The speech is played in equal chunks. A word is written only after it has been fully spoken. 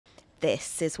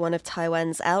This is one of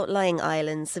Taiwan's outlying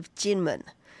islands of Jinmen.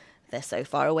 They're so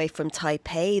far away from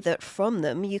Taipei that from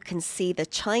them you can see the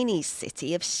Chinese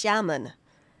city of Xiamen.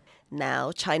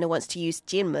 Now, China wants to use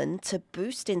Jinmen to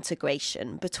boost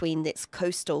integration between its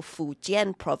coastal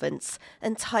Fujian province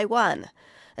and Taiwan,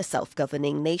 a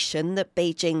self-governing nation that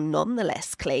Beijing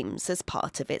nonetheless claims as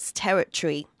part of its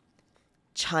territory.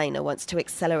 China wants to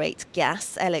accelerate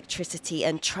gas, electricity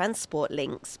and transport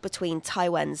links between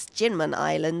Taiwan's Jinmen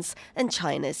Islands and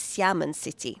China's Xiamen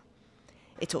city.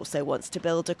 It also wants to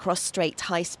build a cross-strait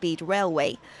high-speed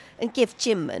railway and give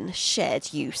Jinmen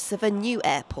shared use of a new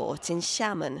airport in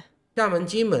Xiamen. 厦门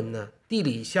金门呢，地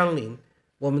理相邻，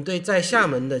我们对在厦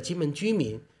门的金门居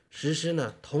民实施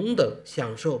呢同等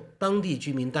享受当地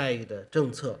居民待遇的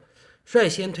政策，率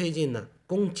先推进呢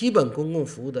基本公共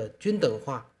服务的均等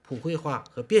化、普惠化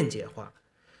和便捷化，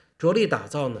着力打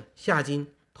造呢厦金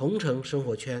同城生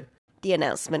活圈。 The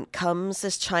announcement comes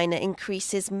as China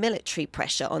increases military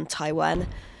pressure on Taiwan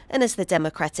and as the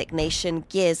democratic nation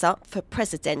gears up for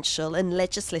presidential and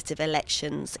legislative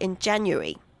elections in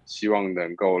January. 希望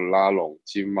能够拉拢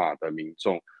金马的民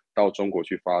众到中国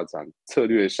去发展，策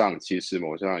略上其实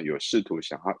某种上有试图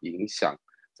想要影响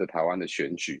在台湾的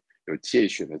选举，有借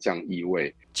选的这样意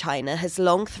味。 China has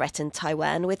long threatened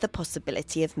Taiwan with the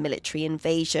possibility of military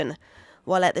invasion,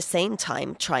 while at the same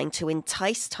time trying to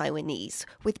entice Taiwanese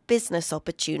with business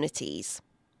opportunities.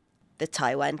 The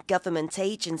Taiwan government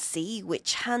agency,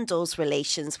 which handles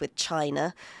relations with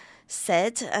China,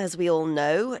 said, as we all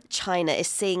know, China is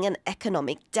seeing an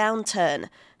economic downturn,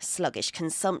 sluggish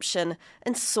consumption,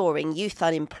 and soaring youth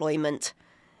unemployment.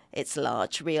 Its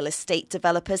large real estate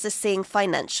developers are seeing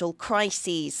financial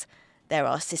crises. There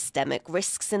are systemic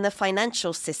risks in the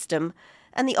financial system,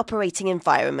 and the operating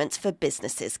environment for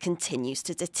businesses continues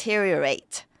to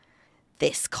deteriorate.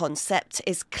 This concept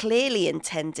is clearly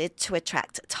intended to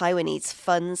attract Taiwanese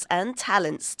funds and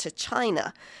talents to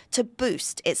China to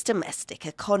boost its domestic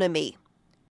economy.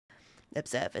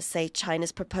 Observers say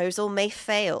China's proposal may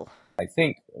fail. I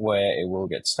think where it will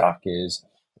get stuck is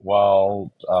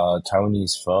while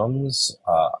Taiwanese firms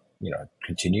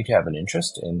continue to have an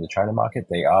interest in the China market,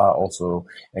 they are also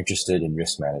interested in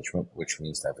risk management, which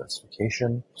means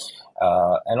diversification.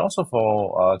 And also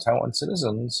for Taiwan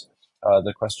citizens,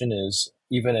 the question is,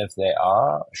 even if there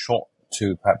are short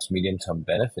to perhaps medium-term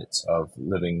benefits of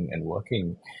living and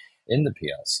working in the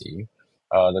PRC,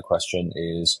 the question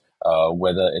is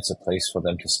whether it's a place for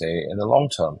them to stay in the long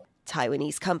term.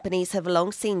 Taiwanese companies have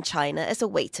long seen China as a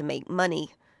way to make money,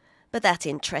 but that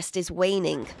interest is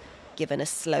waning, given a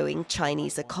slowing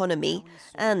Chinese economy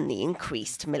and the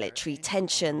increased military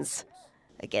tensions.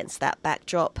 Against that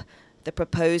backdrop, the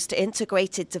proposed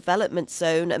integrated development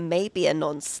zone may be a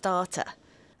non-starter,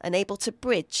 unable to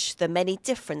bridge the many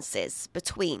differences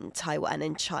between Taiwan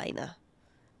and China.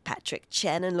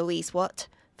 Chen and Louise for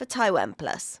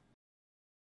TaiwanPlus.